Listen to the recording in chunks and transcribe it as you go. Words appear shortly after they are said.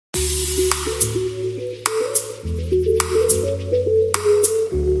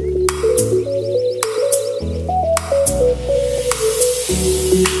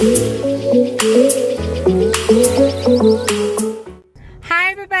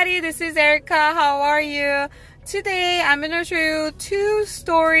everybody, this is Erica. How are you? Today I'm going to show you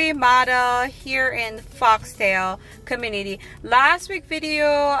two-story model here in Foxtail community. Last week video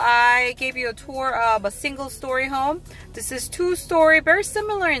I gave you a tour of a single-story home. This is two-story, very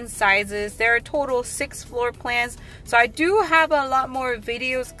similar in sizes. There are total 6 floor plans. So I do have a lot more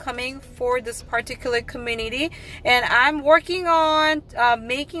videos coming for this particular community, and I'm working on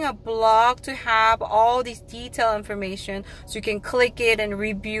making a blog to have all these detailed information so you can click it and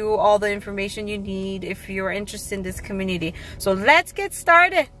review all the information you need if you're interested in this community. So let's get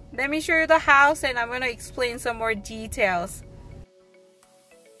started. Let me show you the house and I'm going to explain some more details.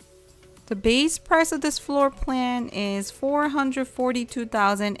 The base price of this floor plan is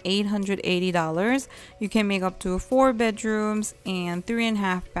 $442,880. You can make up to 4 bedrooms and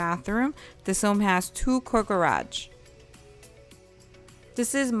 3.5 bathroom. This home has 2 car garage.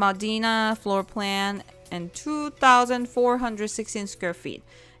 This is MODENA floor plan and 2,416 square feet.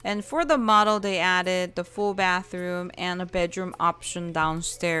 And for the model, they added the full bathroom and a bedroom option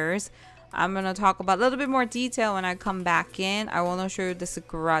downstairs. I'm going to talk about a little bit more detail when I come back in. I want to show you this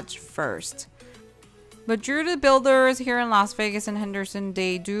garage first. Majority of builders here in Las Vegas and Henderson,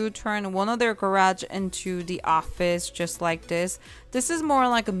 they do turn one of their garage into the office just like this. This is more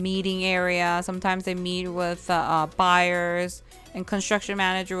like a meeting area. Sometimes they meet with buyers, and construction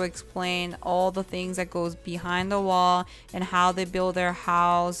manager will explain all the things that goes behind the wall and how they build their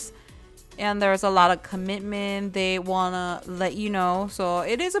house. And there's a lot of commitment they want to let you know. So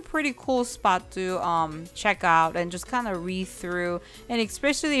it is a pretty cool spot to check out and just kind of read through. And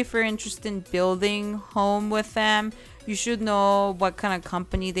especially if you're interested in building home with them, you should know what kind of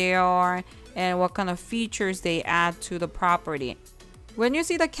company they are and what kind of features they add to the property. When you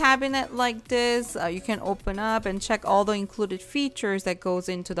see the cabinet like this, you can open up and check all the included features that goes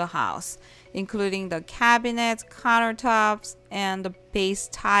into the house, including the cabinets, countertops, and the base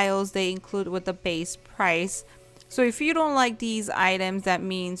tiles they include with the base price. So if you don't like these items, that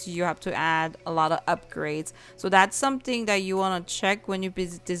means you have to add a lot of upgrades. So that's something that you want to check when you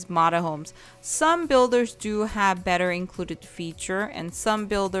visit these model homes. Some builders do have better included feature, and some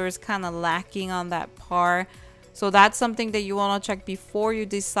builders kind of lacking on that part. So that's something that you want to check before you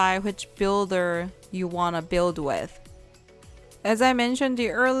decide which builder you want to build with. As I mentioned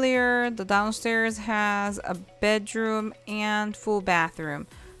earlier, the downstairs has a bedroom and full bathroom.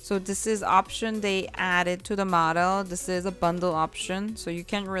 So this is option they added to the model. This is a bundle option, so you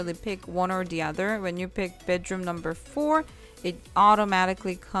can't really pick one or the other. When you pick bedroom number 4, it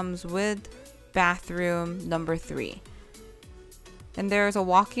automatically comes with bathroom number 3. And there's a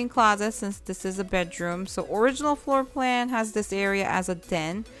walk-in closet since this is a bedroom. So original floor plan has this area as a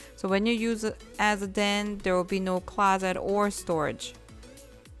den. So when you use it as a den, there will be no closet or storage.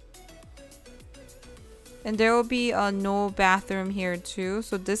 And there will be no bathroom here too.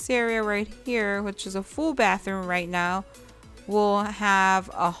 So this area right here, which is a full bathroom right now, will have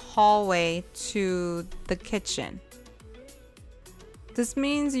a hallway to the kitchen. This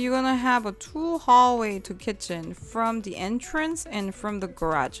means you're gonna have a 2 hallway to kitchen from the entrance and from the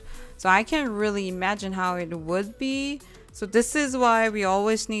garage. So I can't really imagine how it would be. So this is why we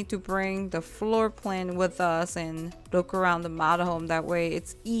always need to bring the floor plan with us and look around the model home. That way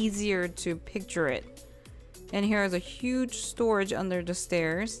it's easier to picture it. And here's a huge storage under the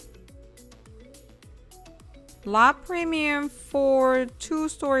stairs. Lot premium for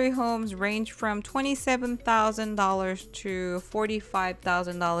 2-story homes range from $27,000 to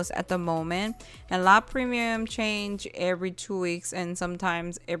 $45,000 at the moment, and lot premium change every 2 weeks and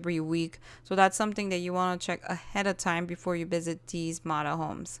sometimes every week. So that's something that you want to check ahead of time before you visit these model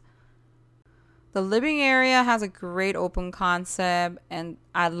homes. The living area has a great open concept, and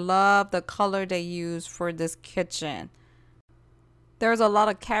I love the color they use for this kitchen. There's a lot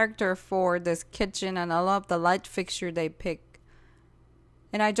of character for this kitchen, and I love the light fixture they pick.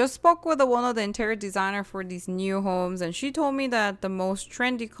 And I just spoke with one of the interior designer for these new homes, and she told me that the most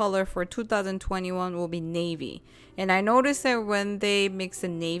trendy color for 2021 will be navy. And I noticed that when they mix the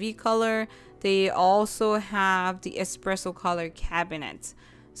navy color, they also have the espresso color cabinets.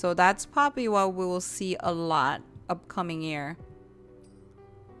 So that's probably what we will see a lot upcoming year.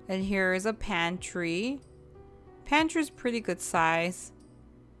 And here is a pantry. Pantry is pretty good size.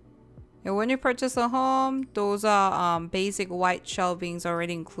 And when you purchase a home, those are basic white shelvings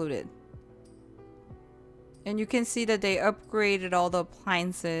already included. And you can see that they upgraded all the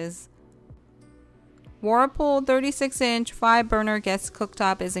appliances. Whirlpool 36-inch 5-burner gas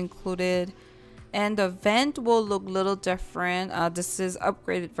cooktop is included. And the vent will look a little different. This is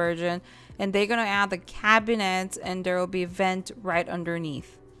upgraded version. And they're going to add the cabinets, and there will be a vent right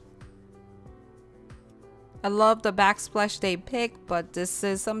underneath. I love the backsplash they pick, but this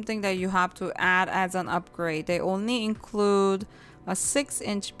is something that you have to add as an upgrade. They only include a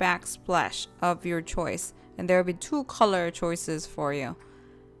 6-inch backsplash of your choice, and there will be 2 color choices for you.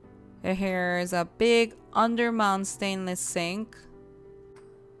 Here's a big undermount stainless sink.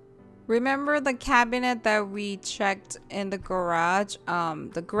 Remember the cabinet that we checked in the garage?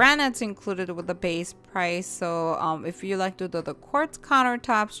 The granite's included with the base price, so if you like to do the quartz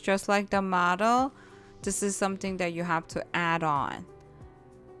countertops just like the model, this is something that you have to add on.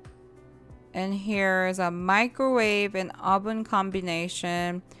 And here's a microwave and oven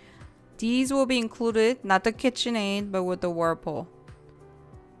combination. These will be included, not the KitchenAid, but with the Whirlpool.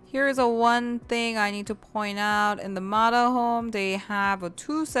 Here's a one thing I need to point out. In the model home, they have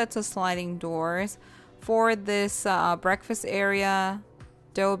 2 sets of sliding doors. For this breakfast area,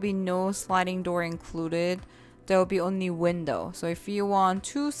 there will be no sliding door included. There will be only window. So if you want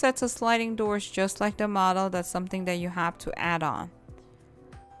 2 sets of sliding doors just like the model, that's something that you have to add on.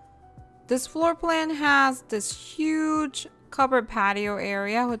 This floor plan has this huge covered patio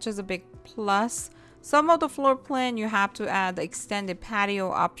area, which is a big plus. Some of the floor plan you have to add the extended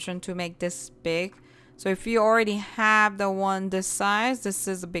patio option to make this big. So if you already have the one this size, this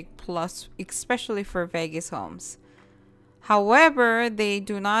is a big plus, especially for Vegas homes. However, they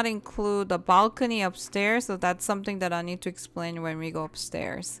do not include the balcony upstairs, so that's something that I need to explain when we go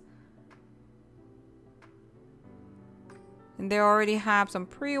upstairs. And they already have some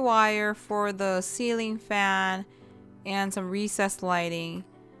pre-wire for the ceiling fan and some recessed lighting.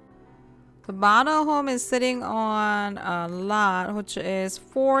 The model home is sitting on a lot which is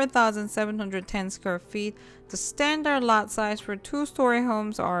 4,710 square feet. The standard lot size for 2-story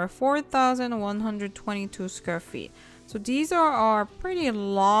homes are 4,122 square feet. So these are pretty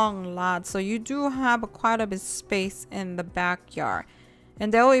long lots, so you do have quite a bit of space in the backyard.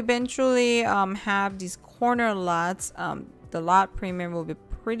 And they'll eventually have these corner lots. The lot premium will be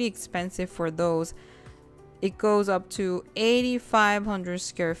pretty expensive for those. It goes up to 8,500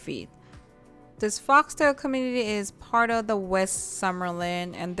 square feet. This Foxtail community is part of the West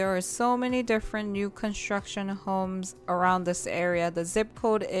Summerlin, and there are so many different new construction homes around this area. The zip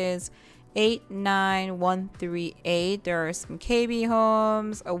code is 89138. There are some KB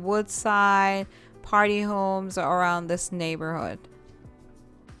homes, a Woodside, party homes around this neighborhood.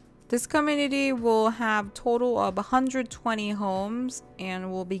 This community will have total of 120 homes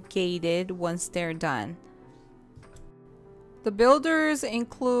and will be gated once they're done. The builders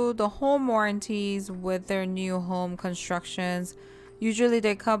include the home warranties with their new home constructions. Usually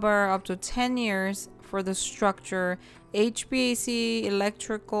they cover up to 10 years for the structure. HVAC,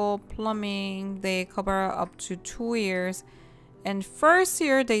 electrical, plumbing, they cover up to 2 years. And first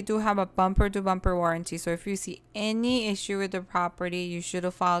year, they do have a bumper-to-bumper warranty. So if you see any issue with the property, you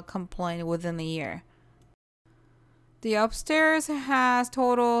should file a complaint within a year. The upstairs has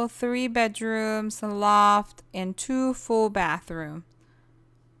total 3 bedrooms, a loft, and 2 full bathrooms.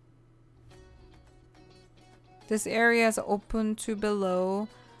 This area is open to below,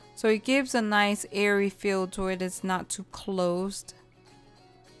 so it gives a nice airy feel to it. It's not too closed.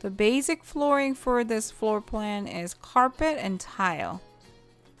 The basic flooring for this floor plan is carpet and tile.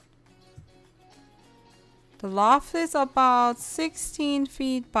 The loft is about 16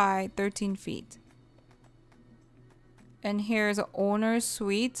 feet by 13 feet. And here's an owner's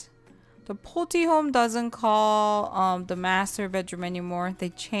suite. The Pulte home doesn't call the master bedroom anymore. They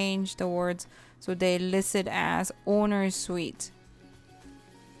changed the words, so they list it as owner's suite.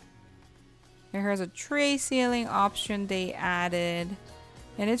 Here's a tray ceiling option they added.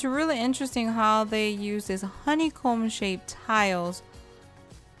 And it's really interesting how they use this honeycomb shaped tiles.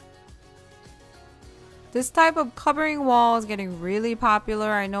 This type of covering wall is getting really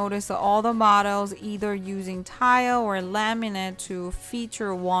popular. I noticed that all the models either using tile or laminate to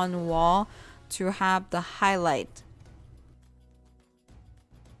feature one wall to have the highlight.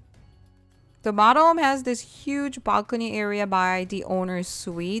 The model home has this huge balcony area by the owner's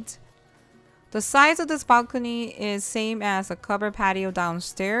suite. The size of this balcony is same as a covered patio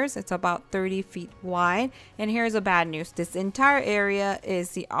downstairs. It's about 30 feet wide. And here's the bad news. This entire area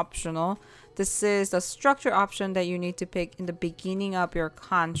is the optional. This is the structure option that you need to pick in the beginning of your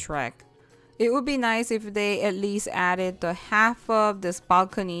contract. It would be nice if they at least added the half of this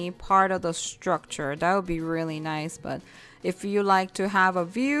balcony part of the structure. That would be really nice. But if you like to have a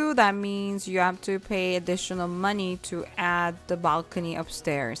view, that means you have to pay additional money to add the balcony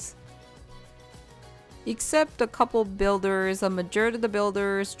upstairs. Except a couple builders, a majority of the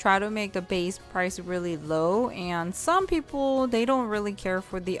builders try to make the base price really low, and some people, they don't really care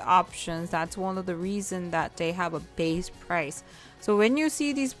for the options. That's one of the reasons that they have a base price. So when you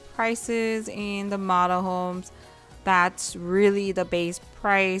see these prices in the model homes, that's really the base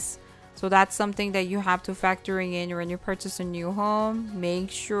price. So that's something that you have to factoring in when you purchase a new home. Make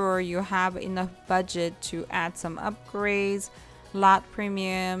sure you have enough budget to add some upgrades, lot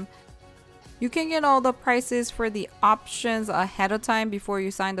premium. You can get all the prices for the options ahead of time before you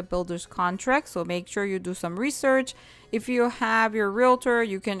sign the builder's contract. So make sure you do some research. If you have your realtor,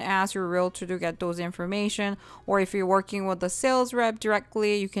 you can ask your realtor to get those information. Or if you're working with the sales rep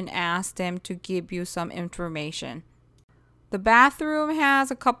directly, you can ask them to give you some information. The bathroom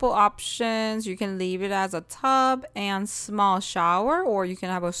has a couple options. You can leave it as a tub and small shower, or you can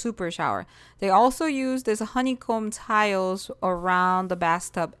have a super shower. They also use this honeycomb tiles around the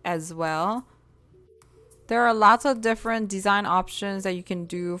bathtub as well. There are lots of different design options that you can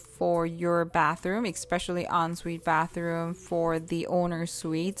do for your bathroom, especially ensuite bathroom for the owner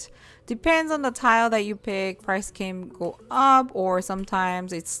suite. Depends on the tile that you pick, price can go up or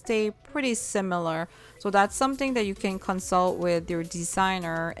sometimes it stay pretty similar. So that's something that you can consult with your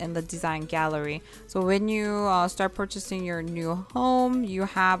designer in the design gallery. So when you start purchasing your new home, you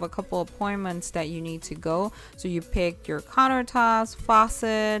have a couple appointments that you need to go. So you pick your countertops,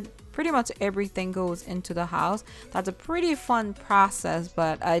 faucet, pretty much everything goes into the house. That's a pretty fun process,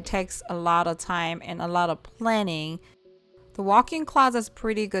 but it takes a lot of time and a lot of planning. The walk-in closet is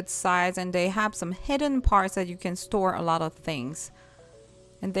pretty good size and they have some hidden parts that you can store a lot of things.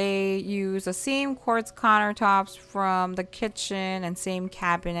 And they use the same quartz countertops from the kitchen and same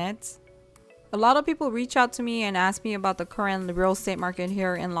cabinets. A lot of people reach out to me and ask me about the current real estate market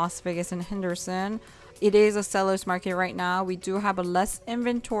here in Las Vegas and Henderson. It is a seller's market right now. We do have a less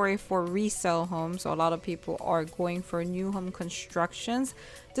inventory for resale homes. So a lot of people are going for new home constructions.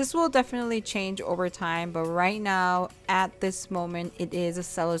 This will definitely change over time, but right now at this moment it is a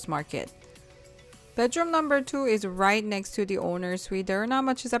seller's market. Bedroom number 2 is right next to the owner's suite. There are not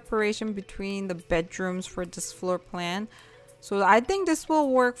much separation between the bedrooms for this floor plan. So I think this will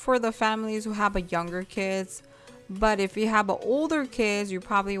work for the families who have a younger kids. But if you have older kids, you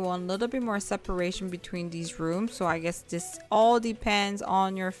probably want a little bit more separation between these rooms. So I guess this all depends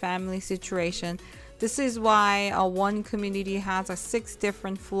on your family situation. This is why one community has 6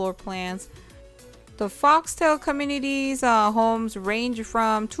 different floor plans. The Foxtail communities homes range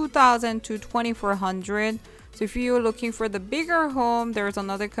from $2,000 to $2,400. So if you're looking for the bigger home, there's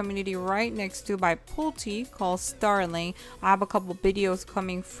another community right next to by Pulte called Summerlin. I have a couple videos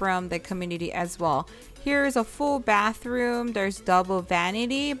coming from the community as well. Here's a full bathroom. There's double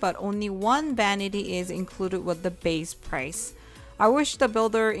vanity, but only one vanity is included with the base price. I wish the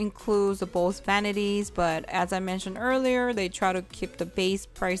builder includes both vanities, but as I mentioned earlier, they try to keep the base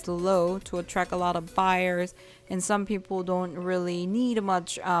price low to attract a lot of buyers, and some people don't really need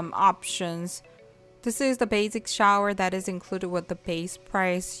much options. This is the basic shower that is included with the base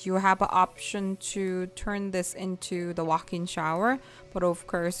price. You have an option to turn this into the walk-in shower, but of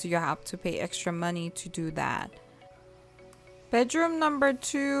course you have to pay extra money to do that. Bedroom number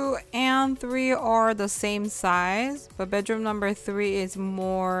 2 and 3 are the same size, but bedroom number 3 is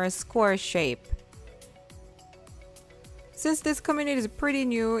more square shape. Since this community is pretty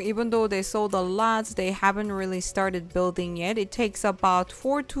new, even though they sold a lot, they haven't really started building yet. It takes about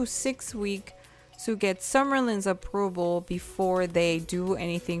 4 to 6 weeks to get Summerlin's approval before they do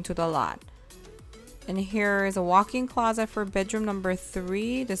anything to the lot. And here is a walk-in closet for bedroom number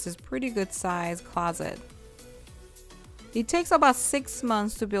 3. This is pretty good size closet. It takes about 6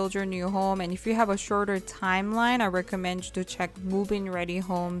 months to build your new home, and if you have a shorter timeline, I recommend you to check move-in ready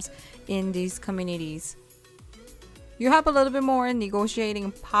homes in these communities. You have a little bit more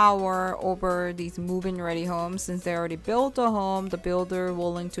negotiating power over these move-in ready homes since they already built a home. The builder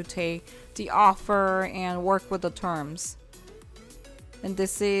willing to take the offer and work with the terms. And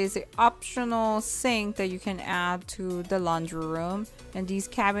this is an optional sink that you can add to the laundry room, and these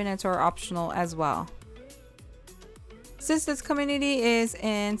cabinets are optional as well. Since this community is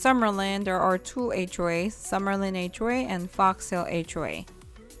in Summerlin, there are 2 HOAs, Summerlin HOA and Foxtail HOA.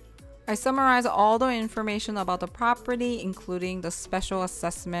 I summarize all the information about the property, including the special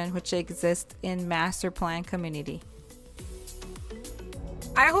assessment which exists in master plan community.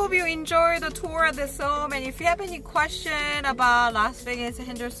 I hope you enjoyed the tour of this home, and if you have any question about Las Vegas and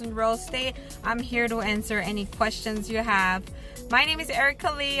Henderson real estate, I'm here to answer any questions you have. My name is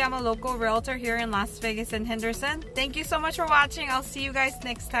Erica Lee. I'm a local realtor here in Las Vegas and Henderson. Thank you so much for watching. I'll see you guys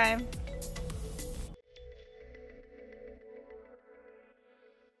next time.